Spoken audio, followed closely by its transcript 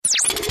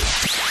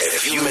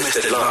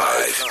Broadcasted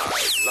live.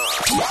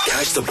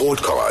 Catch the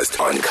podcast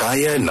on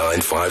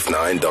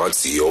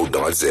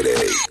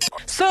kaya959.co.za.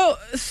 So,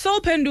 Sol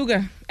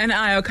Penduga and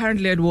I are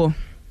currently at war.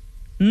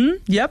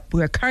 Yep,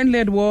 we are currently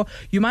at war.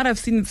 You might have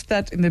seen it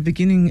start in the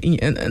beginning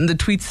in the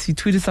tweets. He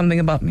tweeted something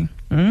about me.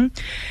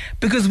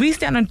 Because we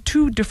stand on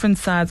two different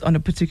sides on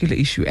a particular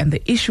issue, and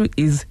the issue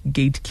is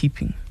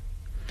gatekeeping.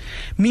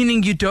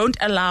 Meaning you don't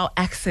allow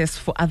access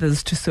for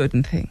others to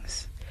certain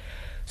things.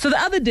 So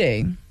the other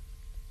day,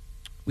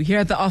 we here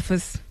at the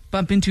office,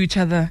 bump into each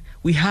other,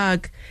 we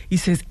hug. He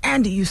says,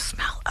 Andy, you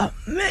smell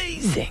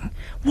amazing.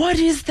 What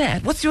is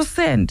that? What's your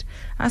scent?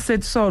 I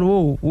said, Sol,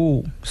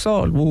 whoa,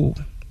 Sol,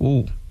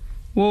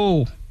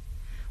 whoa,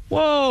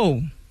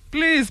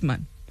 please,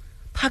 man.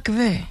 Park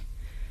there.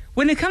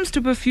 When it comes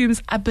to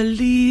perfumes, I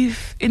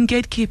believe in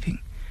gatekeeping.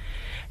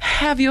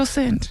 Have your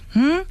scent.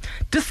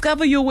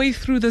 Discover your way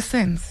through the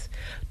scents.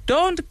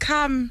 Don't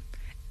come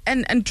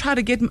and try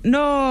to get...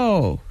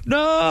 No,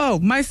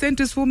 my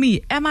scent is for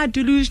me. Am I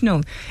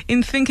delusional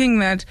in thinking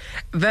that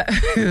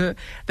the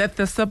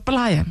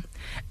supplier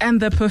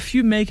and the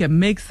perfume maker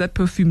makes that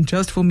perfume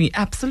just for me?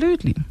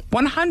 Absolutely.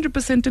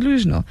 100%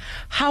 delusional.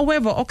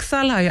 However,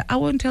 Oxalaya, I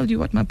won't tell you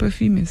what my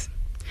perfume is.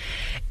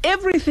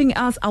 Everything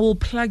else I will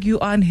plug you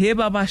on. Hey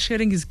Baba,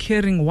 sharing is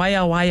caring.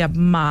 Waya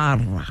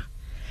mara.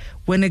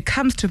 When it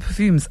comes to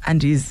perfumes,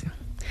 and easy.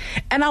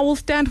 And I will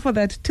stand for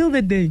that till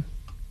the day.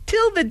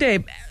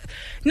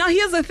 Now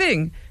here's the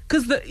thing,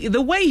 because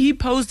the way he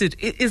posed it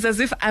is as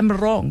if I'm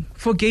wrong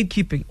for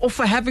gatekeeping or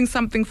for having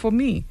something for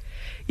me.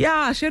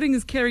 Yeah, sharing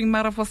is caring,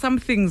 Mara, for some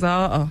things.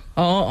 Do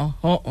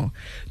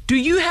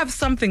you have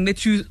something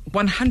that you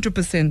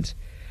 100%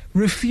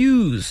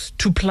 refuse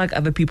to plug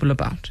other people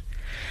about?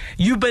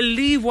 You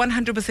believe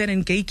 100%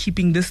 in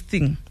gatekeeping this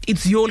thing.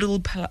 It's your little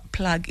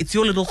plug. It's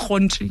your little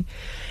khonchi.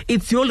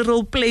 It's your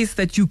little place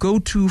that you go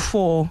to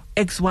for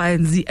X, Y,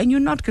 and Z, and you're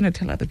not going to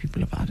tell other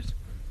people about it.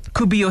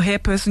 Could be your hair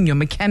person, your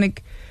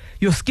mechanic,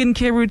 your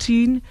skincare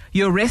routine,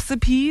 your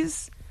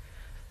recipes.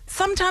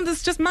 Sometimes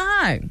it's just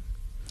mine.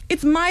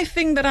 It's my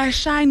thing that I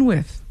shine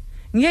with.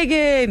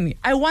 Again,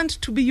 I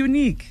want to be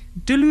unique,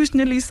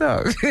 delusionally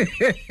so.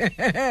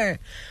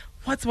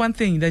 What's one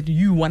thing that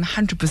you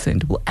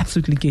 100% will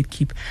absolutely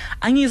gatekeep?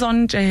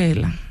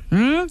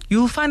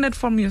 You'll find it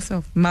from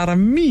yourself. Mara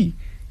me,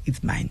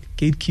 it's mine.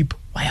 Gatekeep.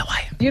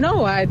 Why? You know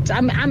what?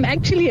 I'm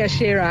actually a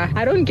sharer.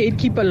 I don't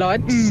gatekeep a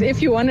lot.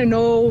 If you want to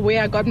know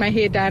where I got my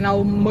hair done,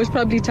 I'll most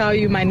probably tell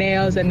you my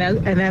nails and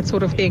that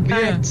sort of thing.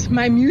 Yeah. But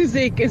my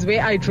music is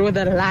where I draw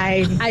the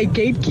line. I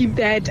gatekeep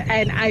that,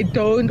 and I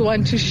don't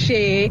want to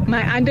share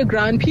my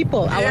underground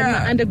people. I want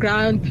my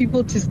underground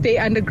people to stay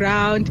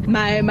underground.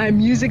 My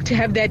music to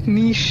have that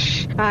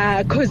niche.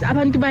 Because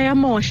abantu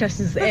bayamosha,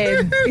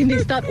 and they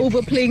start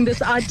overplaying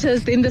this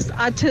artist. Then this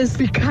artist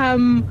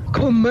become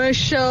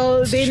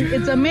commercial. Then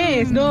it's a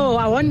mess. No,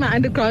 I want my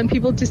underground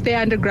people to stay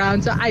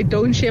underground, so I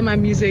don't share my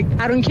music.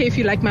 I don't care if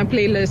you like my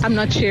playlist. I'm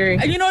not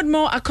sharing. And you know what,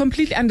 Mo? I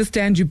completely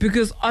understand you,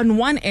 because on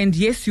one end,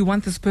 yes, you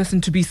want this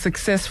person to be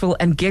successful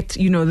and get,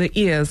 the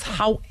ears.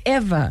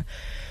 However,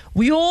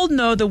 we all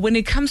know that when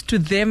it comes to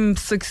them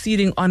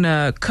succeeding on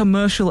a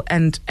commercial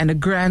and a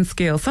grand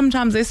scale,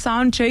 sometimes their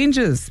sound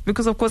changes,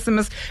 because of course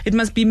it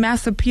must be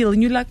mass appeal.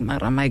 And you're like,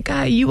 Mara, my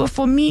guy, you were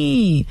for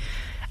me.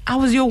 I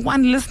was your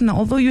one listener,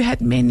 although you had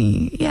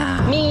many.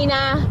 Yeah.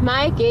 Mina,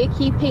 my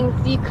gatekeeping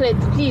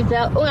secrets, please,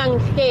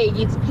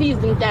 it's please,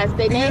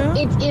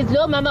 it is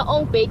low mama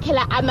on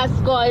bakela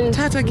amascons.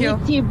 Tata girl.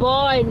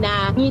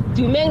 Tibona,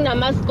 dumeng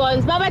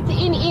namascons. Baba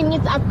in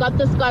it, I've got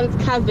the scones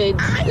covered.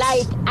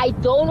 Like, I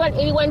don't want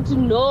anyone to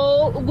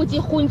know Uguti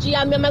Hunchi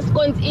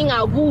amascons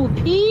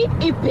ingagupi,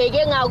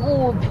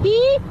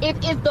 ipegengagupi. It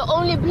is the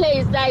only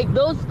place like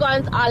those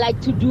scones are like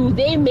to do.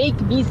 They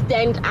make me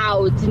stand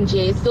out,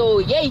 Nje. So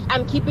yay,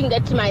 I'm keeping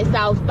that to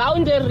myself.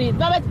 Boundaries.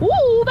 I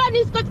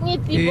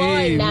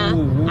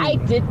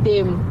did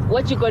them.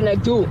 What you gonna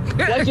do?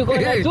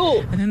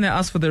 And then they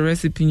ask for the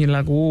recipe and you're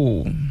like,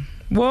 whoa,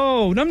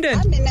 Nomden.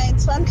 I'm in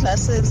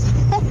sunglasses.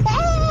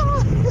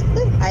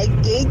 I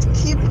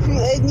gatekeep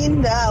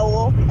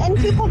and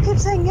people keep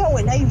saying,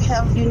 when you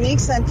have unique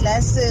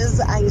sunglasses,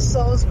 I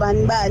saw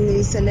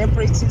Banbani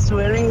celebrities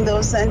wearing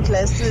those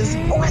sunglasses.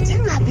 What's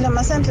happening?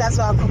 My sunglasses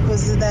are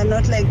because they're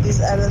not like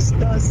these other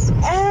stores.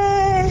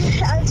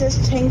 I'll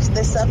just change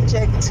the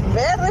subject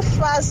very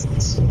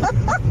fast.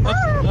 I'm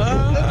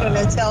not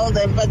gonna tell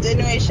them, but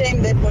anyway,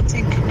 shame that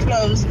boutique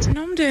closed.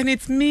 Nomden,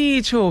 it's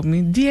me, Cho.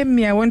 DM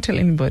me, I won't tell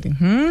anybody.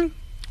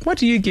 What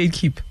do you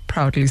gatekeep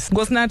proudly?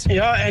 Gosnat?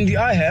 Yeah, and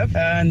I have.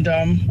 And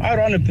I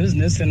run a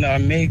business and I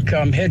make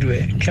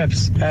headwear,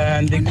 caps.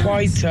 And they're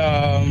quite,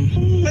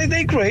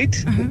 they're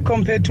great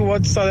compared to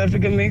what South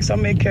Africa makes. I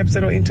make caps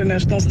that are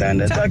international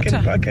standards. I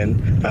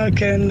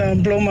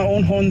can blow my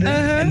own horn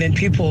there. And then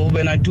people,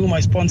 when I do my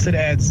sponsored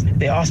ads,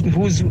 they ask me,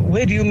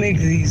 where do you make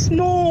these?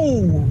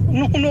 No.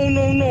 You're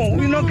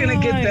not going to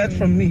get that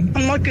from me.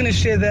 I'm not going to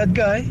share that,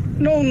 guy.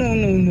 No.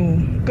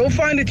 Go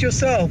find it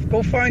yourself.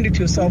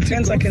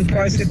 Hence, I can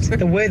price it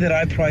the way that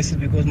I price it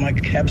because my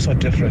caps are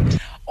different.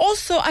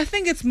 Also, I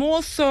think it's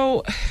more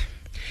so...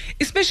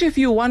 especially if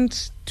you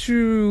want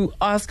to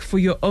ask for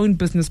your own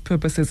business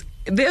purposes,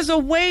 there's a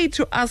way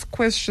to ask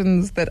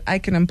questions that I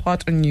can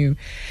impart on you,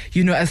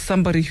 as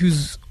somebody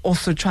who's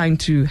also trying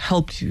to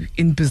help you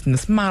in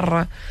business.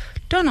 Mara,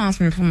 don't ask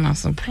me for my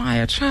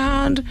supplier,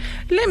 child.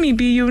 Let me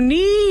be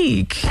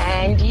unique.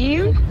 And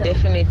you,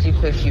 definitely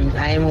perfume.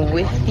 I'm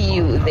with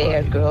you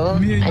there, girl.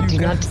 I do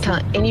not tell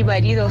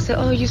anybody. They'll say,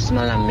 oh, you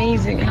smell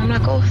amazing. And I'm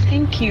like, oh,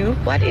 thank you.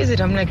 What is it?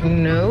 I'm like,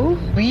 no,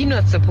 we're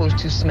not supposed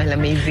to smell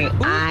amazing.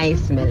 Ooh. I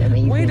smell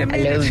amazing. Wait a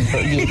minute. Alone.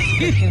 But yes,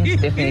 perfume,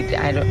 definitely.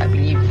 I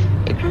believe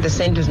the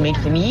scent was made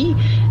for me.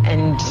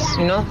 And,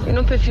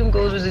 perfume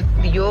goes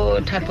with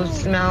your type of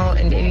smell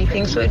and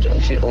everything. So it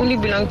should only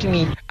belong to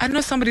me. I know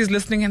somebody's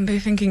listening and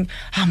they're thinking,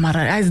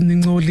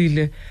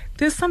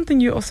 there's something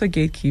you also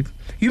gatekeep.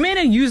 You may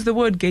not use the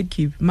word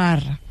gatekeep,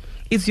 Mara.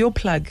 It's your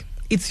plug.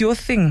 It's your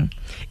thing.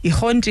 It's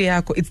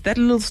that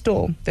little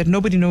store that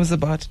nobody knows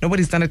about.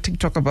 Nobody's done a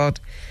TikTok about.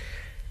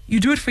 You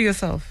do it for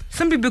yourself.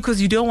 Simply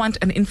because you don't want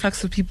an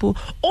influx of people.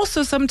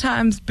 Also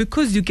sometimes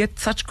because you get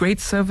such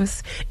great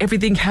service,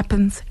 everything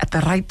happens at the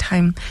right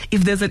time.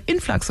 If there's an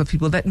influx of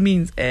people, that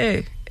means,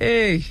 hey.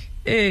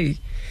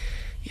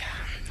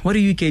 What are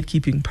you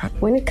gatekeeping?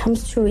 When it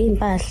comes to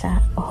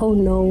impahla, oh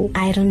no,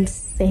 I don't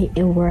say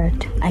a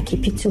word. I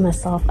keep it to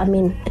myself. I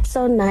mean, it's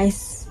so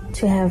nice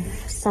to have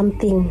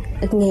something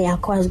you are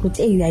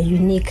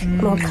unique.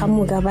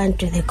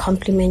 They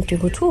compliment you,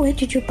 oh, where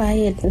did you buy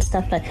it and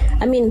stuff like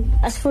that. I mean,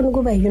 as for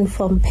go buy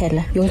uniform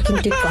pela, you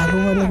can take so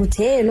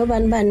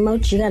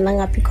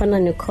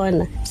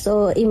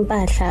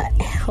impahla,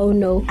 oh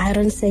no, I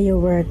don't say a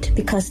word,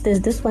 because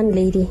there's this one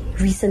lady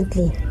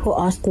recently who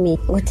asked me,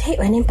 and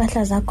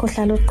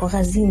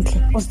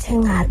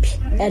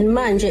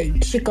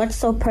manje, she got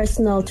so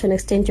personal to an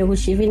extent where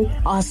she even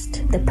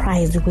asked the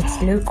price. So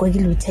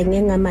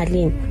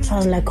I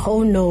was like,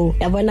 oh no,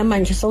 deep.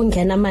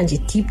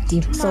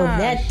 So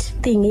that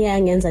thing here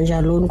no.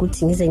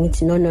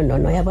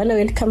 When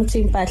it comes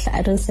to impahla,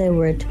 I don't say a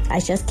word. I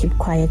just keep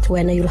quiet.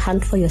 When you'll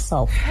hunt for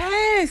yourself.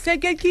 Hey,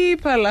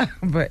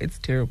 but it's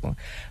terrible.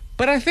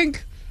 But I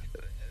think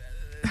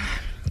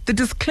the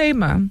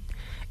disclaimer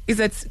is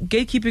that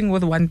gatekeeping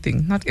with one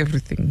thing, not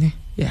everything.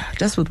 Yeah,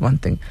 just with one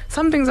thing.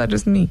 Some things are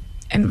just me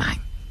and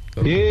mine.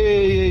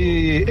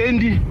 Yeah.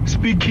 Andy,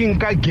 speaking of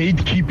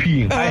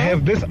gatekeeping, I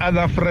have this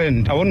other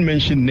friend. I won't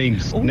mention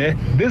names.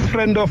 This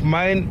friend of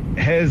mine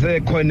has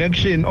a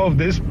connection of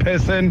this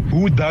person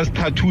who does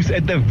tattoos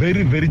at a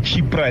very, very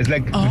cheap price.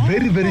 Like,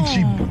 very, very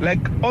cheap.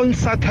 Like, on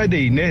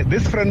Saturday,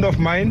 this friend of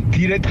mine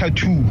did a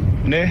tattoo,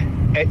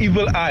 an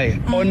evil eye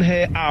on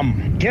her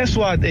arm. Guess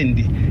what,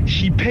 Andy?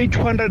 She paid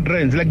 200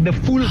 rands, like the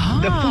full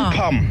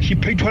palm. She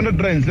paid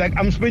 200 rands. Like,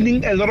 I'm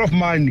spending a lot of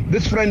money.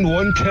 This friend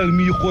won't tell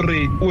me,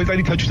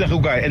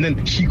 and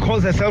then she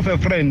calls herself a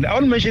friend. I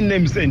won't mention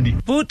names, Andy.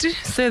 But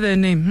say their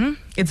name.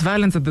 It's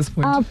violence at this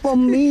point. For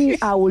me,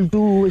 I will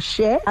do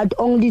share at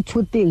only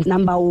two things.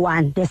 Number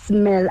one, the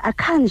smell. I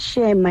can't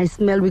share my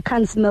smell. We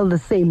can't smell the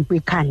same. We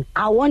can't.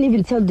 I won't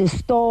even tell the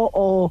store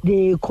or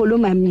the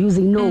cologne I'm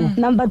using. No.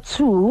 Number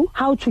two,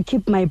 how to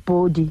keep my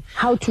body,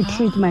 how to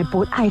treat my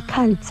body. I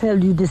can't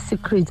tell you the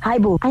secret.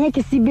 Haibo. I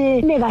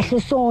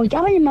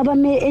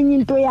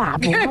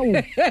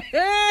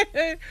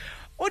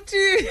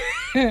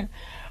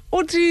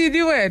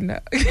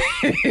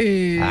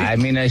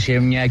mean,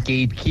 I'm a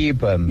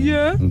gatekeeper.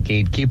 Yeah.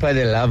 Gatekeeper,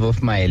 the love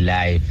of my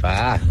life.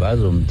 I'm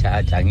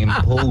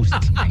imposed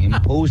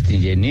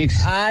in the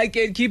next. I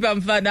gatekeeper,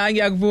 I'm fine.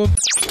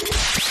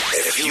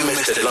 If you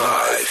missed it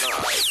live,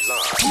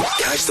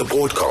 catch the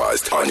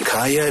podcast on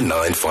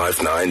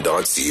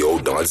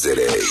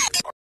kaya959.co.za.